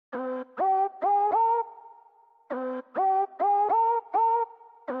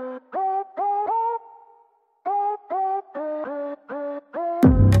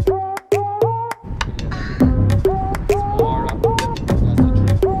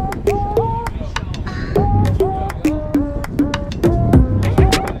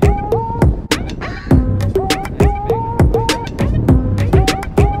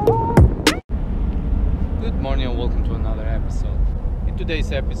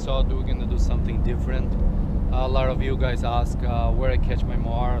episode we're gonna do something different. A lot of you guys ask where I catch my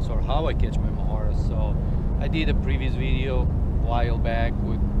mojarras or how I catch my mojarras. So I did a previous video a while back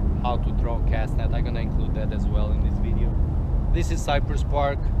with how to throw a cast net. I'm gonna include that as well in this video. This is Cypress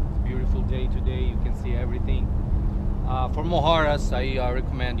Park. It's a beautiful day today. You can see everything. For mojarras, I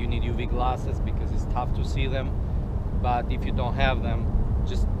recommend you need UV glasses because it's tough to see them. But if you don't have them,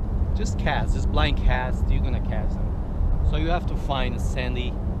 just cast, just blind cast, you're gonna catch them. So you have to find a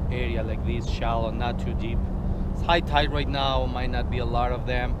sandy area like this, shallow, not too deep. It's high tide right now, might not be a lot of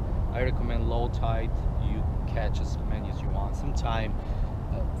them. I recommend low tide. You catch as many as you want. Sometime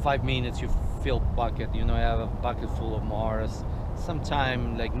 5 minutes you fill bucket, you know, you have a bucket full of mojarras.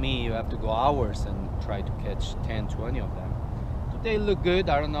 Sometime like me, you have to go hours and try to catch 10, 20 of them. They look good.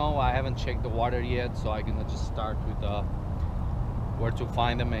 I don't know, I haven't checked the water yet, so I'm gonna just start with where to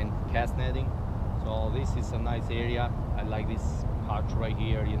find them and cast netting. So this is a nice area. I like this patch right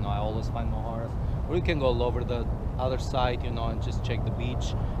here, you know, I always find mojarras. Or you can go all over the other side, you know, and just check the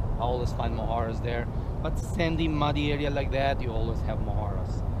beach. I always find mojarras there. But sandy, muddy area like that, you always have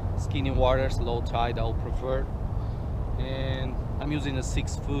mojarras. Skinny waters, low tide, I'll prefer. And I'm using a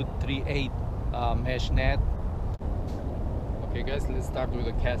 6-foot 3/8 mesh net. Okay guys, let's start with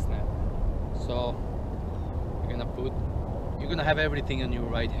the cast net. So you're gonna have everything on your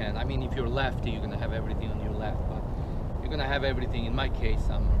right hand. I mean, if you're lefty, you're gonna have everything on your left, but you're gonna have everything. In my case,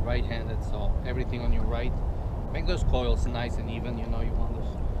 I'm right-handed, so everything on your right. Make those coils nice and even. You know, you want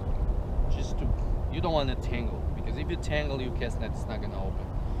those you don't want to tangle, because if you tangle your cast net, it's not gonna open.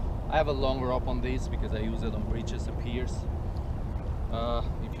 I have a longer rope on this because I use it on bridges and piers.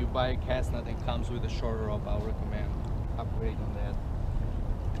 If you buy a cast net that comes with a shorter rope, I'll recommend upgrade on that.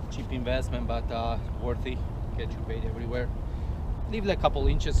 Cheap investment, but worthy. Catch your bait everywhere. Leave like a couple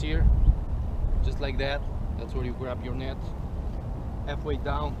inches here, just like that. That's where you grab your net. Halfway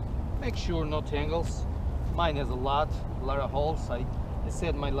down, make sure no tangles. Mine has a lot of holes. I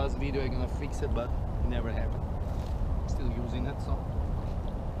said in my last video I'm gonna fix it, but it never happened. I'm still using it, so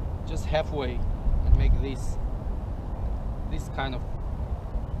just halfway and make this kind of,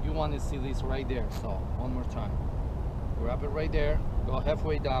 you want to see this right there. So one more time, grab it right there, go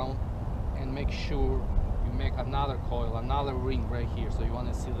halfway down, and make sure you make another coil, another ring right here. So you want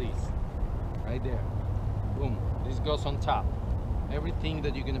to see this right there. Boom, this goes on top. Everything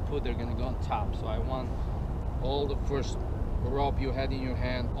that you're gonna put, they're gonna go on top. So I want all the first rope you had in your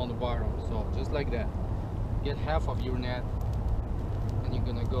hand on the bottom. So just like that, get half of your net, and you're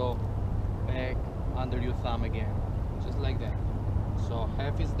gonna go back under your thumb again, just like that. So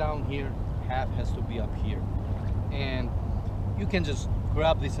half is down here, half has to be up here. And you can just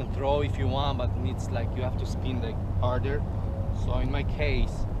grab this and throw if you want, but it's like you have to spin like harder. So in my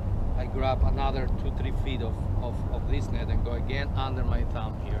case, I grab another 2-3 feet of this net and go again under my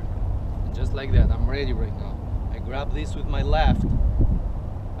thumb here, and just like that, I'm ready right now. I grab this with my left,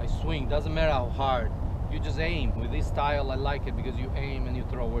 I swing, doesn't matter how hard, you just aim. With this style I like it because you aim and you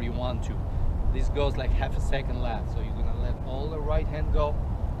throw where you want to. This goes like half a second left, so you're gonna let all the right hand go,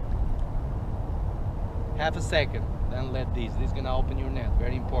 half a second, then let this is gonna open your net,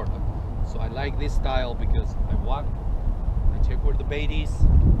 very important. So I like this style because I walk, I check where the bait is,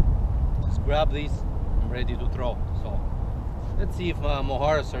 just grab this, I'm ready to throw. So let's see if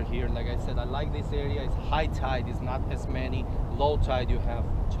mojarras are here. Like I said, I like this area. It's high tide, it's not as many. Low tide, you have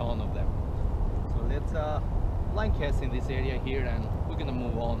a ton of them. So let's line cast in this area here, and we're gonna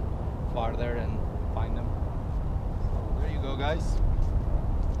move on farther and find them. So there you go guys,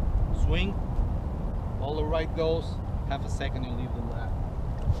 swing, all the right goes, half a second you leave the left.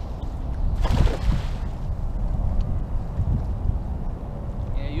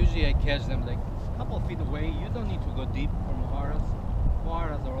 Yeah, usually I catch them like a couple of feet away. You don't need to go deep for mojarras.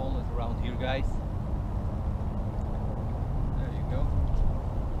 Mojarras are always around here guys. There you go.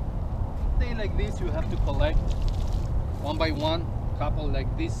 Day like this you have to collect one by one, couple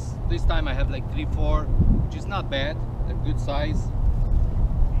like this. This time I have like 3-4, which is not bad, they're good size.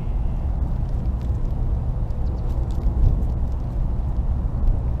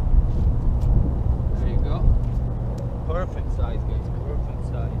 There you go. Perfect size guys, perfect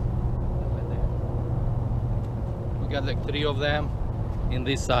size. Look at that. We got like 3 of them in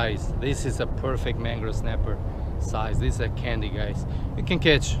this size. This is a perfect mangrove snapper size. This is a candy guys. You can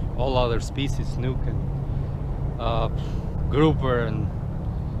catch all other species, snook and grouper and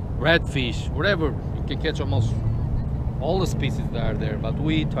redfish, whatever. You can catch almost all the species that are there, but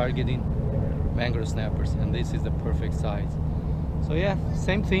we targeting mangrove snappers, and this is the perfect size. So yeah,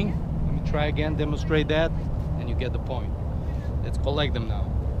 same thing. Let me try again, demonstrate that, and you get the point. Let's collect them now.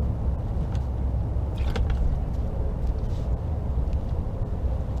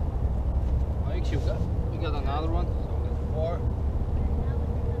 guys, we got another one. So we got 4.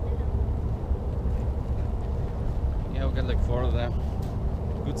 Yeah, we got like 4 of them.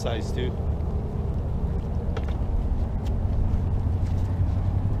 Good size too.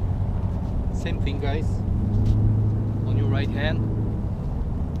 Same thing, guys. On your right hand,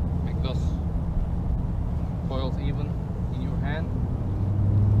 make those coils even in your hand.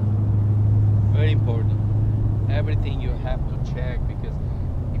 Very important. Everything you have to check, because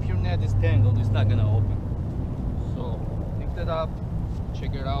if your net is tangled, it's not gonna open. So pick that up,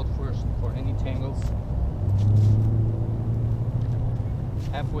 check it out first for any tangles.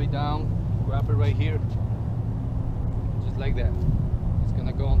 Halfway down, grab it right here, just like that. It's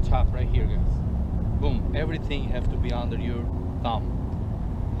gonna go on top right here, guys. Boom. Everything have to be under your thumb.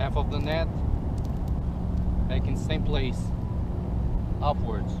 Half of the net back in same place,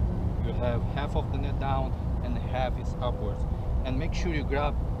 upwards. You have half of the net down and half is upwards. And make sure you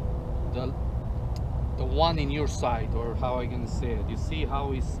grab the one in your side, or how I gonna say it. You see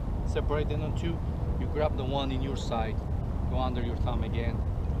how it's separated on 2? You grab the one in your side, go under your thumb again,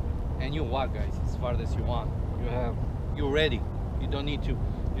 and you walk, guys, as far as you want. You're ready. You don't need to.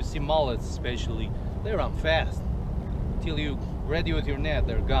 You see mullets especially, they run fast. Till you ready with your net,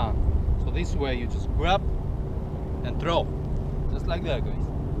 they're gone. So this way you just grab and throw, just like that, guys.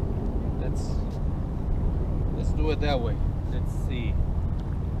 Let's do it that way. Let's see.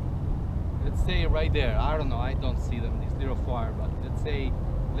 Let's say right there. I don't know. I don't see them. This little fire, but let's say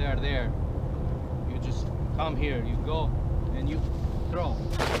they're there. You just come here. You go and you throw.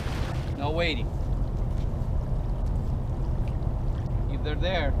 No waiting. If they're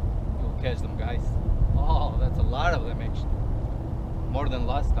there, you'll catch them, guys. Oh, that's a lot of them actually. More than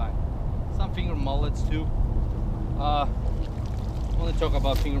last time. Some finger mullets too. I want to talk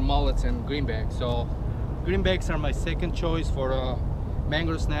about finger mullets and greenbacks. So greenbacks are my second choice for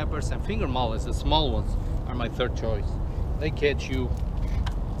mangrove snappers, and finger mullets, the small ones, are my third choice. They catch you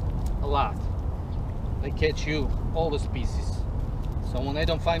a lot. They catch you all the species. So when I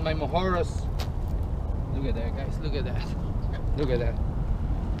don't find my Mojarras, look at that, guys, look at that. Look at that.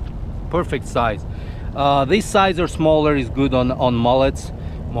 Perfect size. This size or smaller is good on mullets.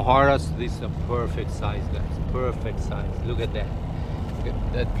 Mojarras, this is a perfect size, guys. Perfect size. Look at that. Look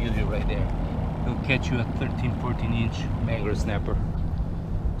at that beauty right there. It'll catch you a 13-14 inch mangrove snapper.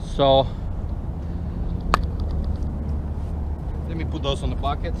 So let me put those on the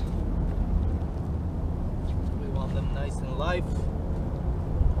bucket. We want them nice and live.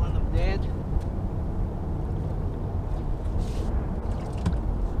 Want them dead.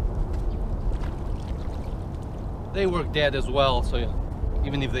 They work dead as well, so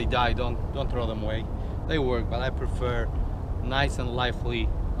even if they die, don't throw them away. They work, but I prefer nice and lively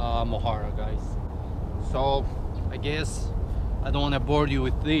Mojarra, guys. So I guess I don't want to bore you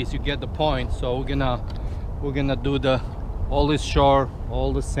with this. You get the point. So we're gonna do all this shore,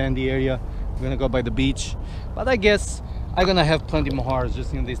 all the sandy area. We're gonna go by the beach, but I guess I'm gonna have plenty Mojarras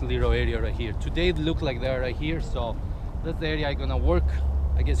just in this little area right here. Today it looked like they're right here, so that's the area I'm gonna work.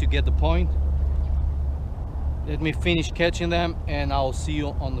 I guess you get the point. Let me finish catching them and I'll see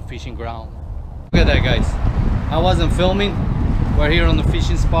you on the fishing ground. Look at that, guys. I wasn't filming. We're here on the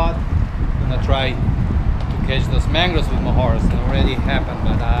fishing spot. I'm gonna try to catch those mangroves with Mojarras. It already happened,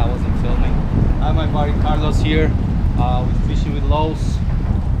 but I wasn't filming. I have my buddy Carlos here with Fishing with Lowe's.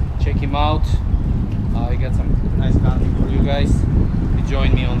 Check him out. I got some nice content for you guys. He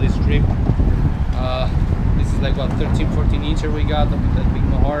joined me on this trip. This is like what, 13-14 incher we got with that big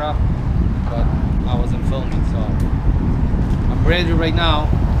Mojarra, but I wasn't filming, so I'm ready right now.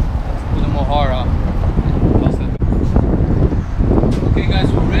 Let's put the Mojarra and toss it. Okay,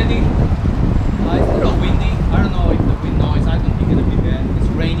 guys, we're ready. It's a little windy. I don't know if the wind noise, I don't think it'll be bad. It's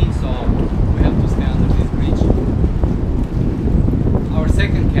raining, so we have to stay under this bridge. Our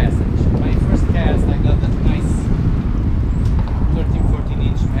second cast, actually. My first cast, I got that nice 13-14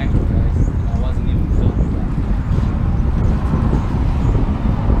 inch mangrove, guys. I wasn't even filming that.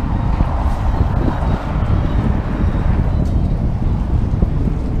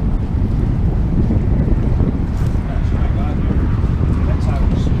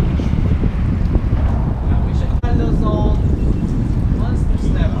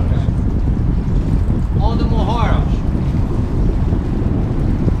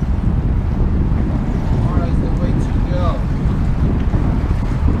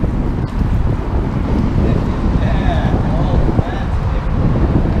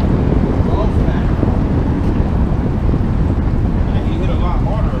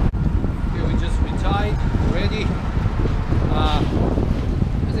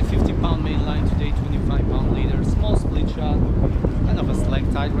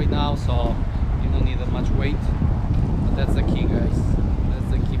 don't need that much weight, but that's the key, guys. That's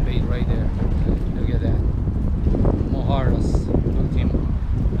the key bait right there. Look at that. Mojarras. Look him.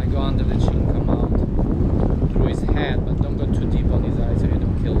 I go under the chin, come out through his head, but don't go too deep on his eyes so you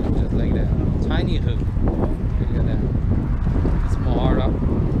don't kill him. Just like that. Tiny hook. Look at that. This Mojara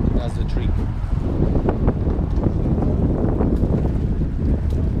does the trick.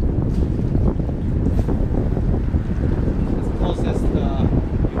 As closest you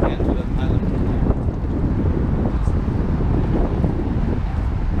can to the island.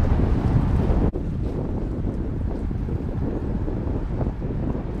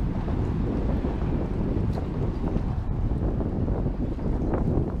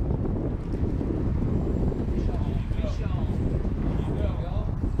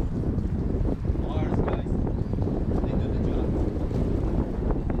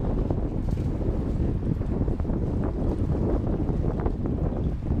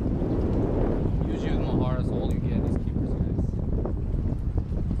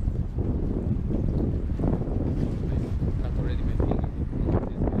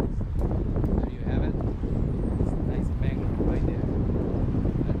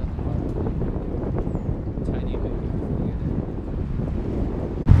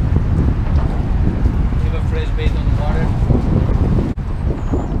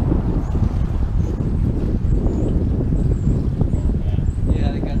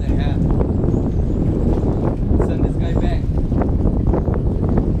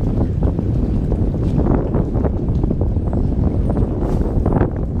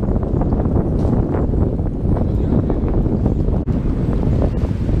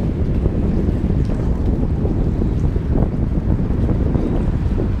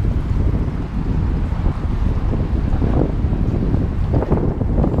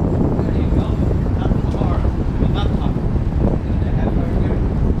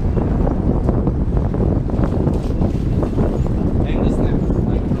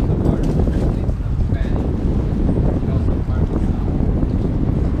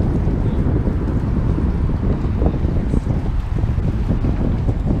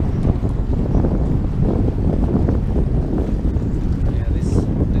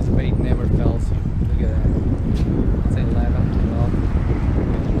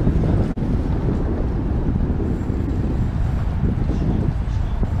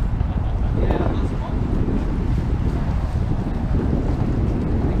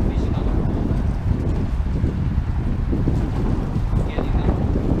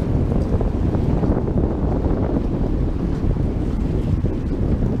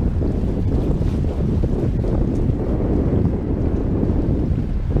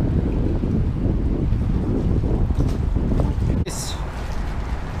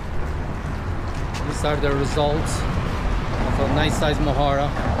 These are the results of a nice size Mojara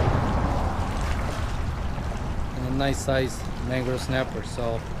and a nice size Mangrove Snapper.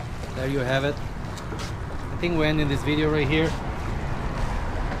 So there you have it. I think we're ending this video right here.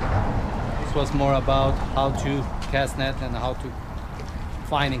 This was more about how to cast net and how to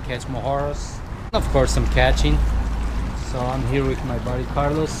find and catch Mojarras. Of course some catching. So I'm here with my buddy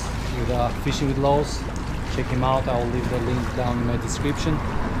Carlos with Fishing with Lowe's. Check him out. I will leave the link down in my description.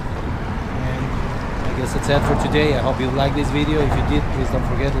 I guess that's it for today. I hope you liked this video. If you did, please don't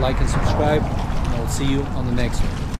forget to like and subscribe, and I'll see you on the next one.